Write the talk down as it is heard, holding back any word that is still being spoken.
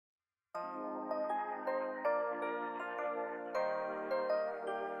Hey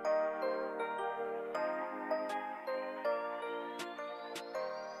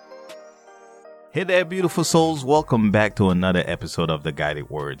there, beautiful souls. Welcome back to another episode of The Guided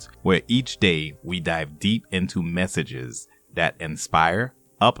Words, where each day we dive deep into messages that inspire,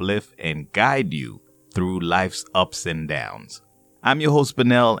 uplift, and guide you through life's ups and downs. I'm your host,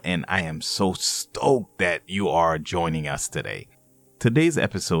 Benel, and I am so stoked that you are joining us today. Today's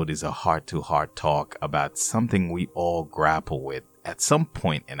episode is a heart-to-heart talk about something we all grapple with at some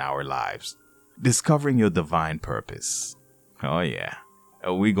point in our lives. Discovering your divine purpose. Oh yeah,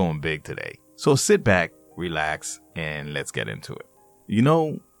 we're going big today. So sit back, relax, and let's get into it. You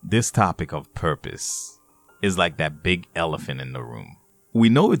know, this topic of purpose is like that big elephant in the room. We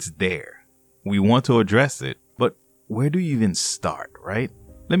know it's there. We want to address it, but where do you even start, right?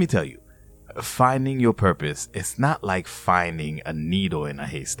 Let me tell you, finding your purpose is not like finding a needle in a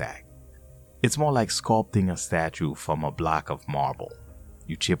haystack. It's more like sculpting a statue from a block of marble.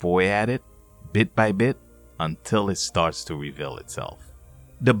 You chip away at it, bit by bit, until it starts to reveal itself.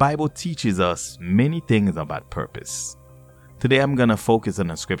 The Bible teaches us many things about purpose. Today I'm going to focus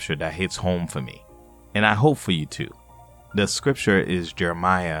on a scripture that hits home for me, and I hope for you too. The scripture is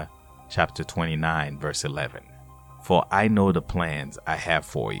Jeremiah chapter 29 verse 11. For I know the plans I have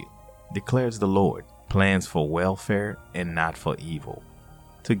for you, declares the Lord, plans for welfare and not for evil,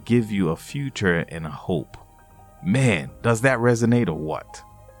 to give you a future and a hope. Man, does that resonate or what?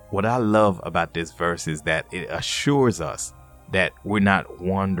 What I love about this verse is that it assures us that we're not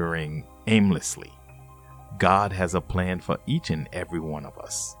wandering aimlessly. God has a plan for each and every one of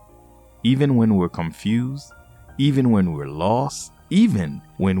us. Even when we're confused, even when we're lost, even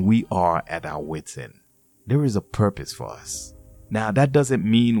when we are at our wits' end, there is a purpose for us. Now, that doesn't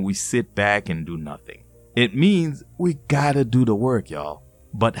mean we sit back and do nothing. It means we gotta do the work, y'all.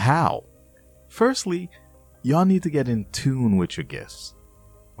 But how? Firstly, y'all need to get in tune with your gifts.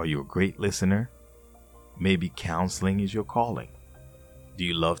 Are you a great listener? Maybe counseling is your calling. Do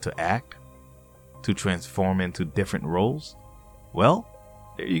you love to act? To transform into different roles? Well,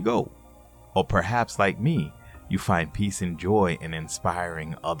 there you go. Or perhaps like me, you find peace and joy in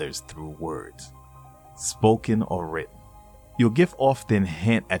inspiring others through words, spoken or written. Your gift often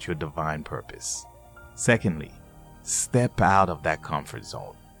hint at your divine purpose. Secondly, step out of that comfort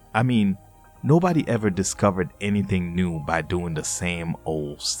zone. I mean, nobody ever discovered anything new by doing the same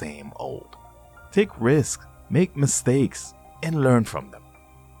old. Take risks, make mistakes, and learn from them.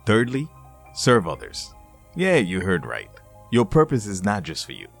 Thirdly, serve others. Yeah, you heard right. Your purpose is not just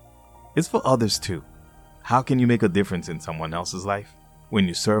for you. It's for others too. How can you make a difference in someone else's life? When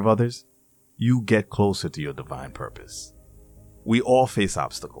you serve others, you get closer to your divine purpose. We all face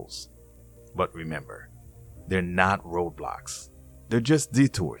obstacles. But remember, they're not roadblocks. They're just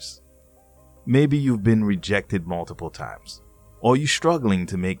detours. Maybe you've been rejected multiple times, or you're struggling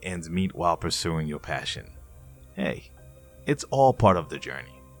to make ends meet while pursuing your passion. Hey, it's all part of the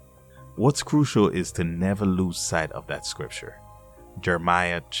journey. What's crucial is to never lose sight of that scripture.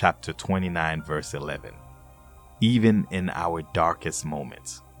 Jeremiah chapter 29 verse 11. Even in our darkest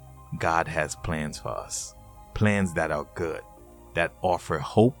moments, God has plans for us. Plans that are good, that offer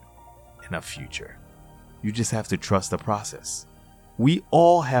hope and a future. You just have to trust the process. We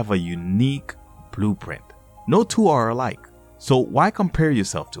all have a unique blueprint. No two are alike. So why compare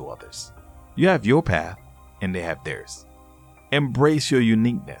yourself to others? You have your path and they have theirs. Embrace your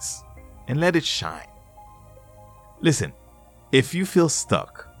uniqueness and let it shine. Listen, if you feel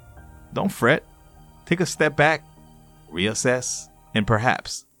stuck, don't fret. Take a step back, reassess, and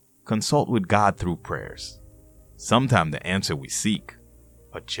perhaps consult with God through prayers. Sometimes the answer we seek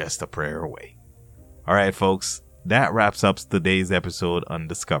are just a prayer away. All right, folks, that wraps up today's episode on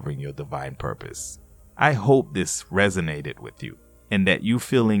discovering your divine purpose. I hope this resonated with you and that you're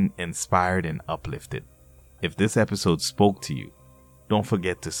feeling inspired and uplifted. If this episode spoke to you, don't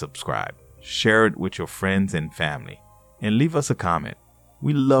forget to subscribe, share it with your friends and family, and leave us a comment.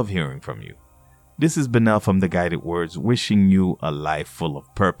 We love hearing from you. This is Benel from The Guided Words, wishing you a life full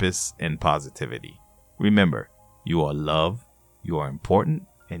of purpose and positivity. Remember, you are loved, you are important,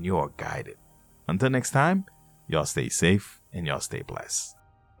 and you are guided. Until next time, y'all stay safe and y'all stay blessed.